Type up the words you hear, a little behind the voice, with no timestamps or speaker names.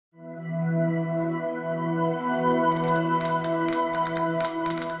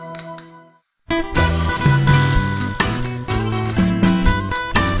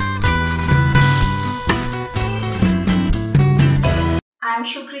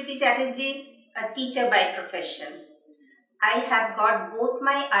Sukriti Chatterjee, a teacher by profession. I have got both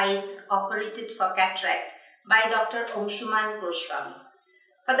my eyes operated for cataract by Dr. Angshuman Goswami.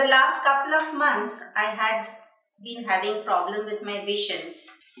 For the last couple of months, I had been having problem with my vision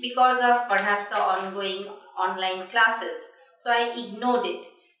because of perhaps the ongoing online classes. So I ignored it.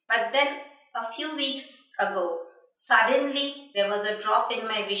 But then a few weeks ago, suddenly there was a drop in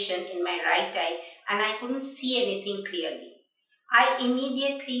my vision in my right eye and I couldn't see anything clearly. I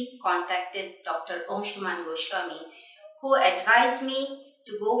immediately contacted Dr. Angshuman Goswami, who advised me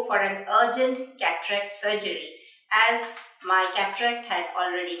to go for an urgent cataract surgery as my cataract had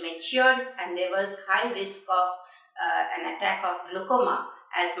already matured and there was high risk of an attack of glaucoma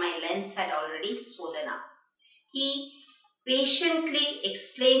as my lens had already swollen up. He patiently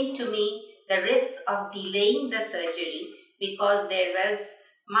explained to me the risks of delaying the surgery because there was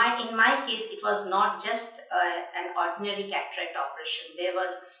in my case, it was not just an ordinary cataract operation. There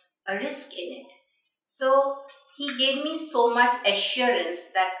was a risk in it. So he gave me so much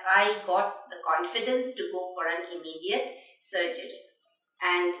assurance that I got the confidence to go for an immediate surgery.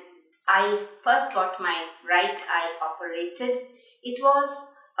 And I first got my right eye operated. It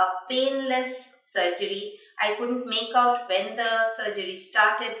was a painless surgery. I couldn't make out when the surgery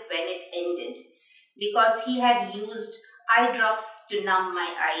started, when it ended, because he had used eye drops to numb my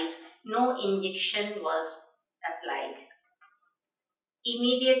eyes. No injection was applied.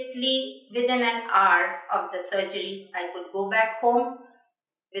 Immediately within an hour of the surgery, I could go back home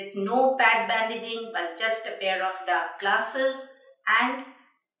with no pad bandaging but just a pair of dark glasses, and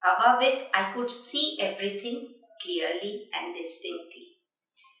above it I could see everything clearly and distinctly.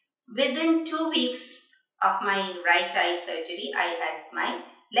 Within 2 weeks of my right eye surgery, I had my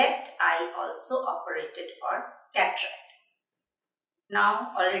left eye also operated for cataract.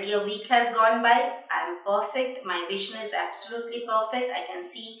 Now already a week has gone by. I am perfect. My vision is absolutely perfect. I can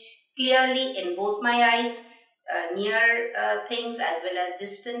see clearly in both my eyes. Near things as well as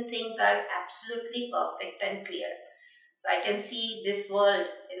distant things are absolutely perfect and clear. So I can see this world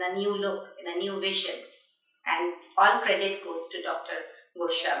in a new look, in a new vision. And all credit goes to Dr.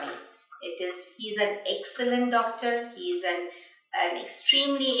 Goswami. He's an excellent doctor. He's an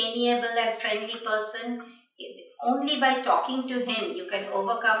extremely amiable and friendly person. Only by talking to him you can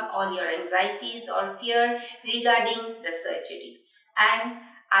overcome all your anxieties or fear regarding the surgery. And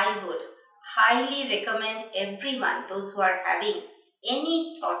I would highly recommend everyone, those who are having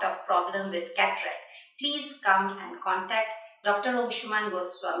any sort of problem with cataract, please come and contact Dr. Angshuman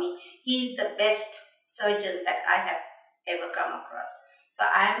Goswami. He is the best surgeon that I have ever come across. So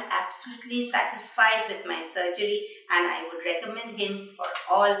I am absolutely satisfied with my surgery and I would recommend him for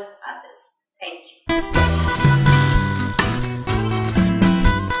all others. Thank you.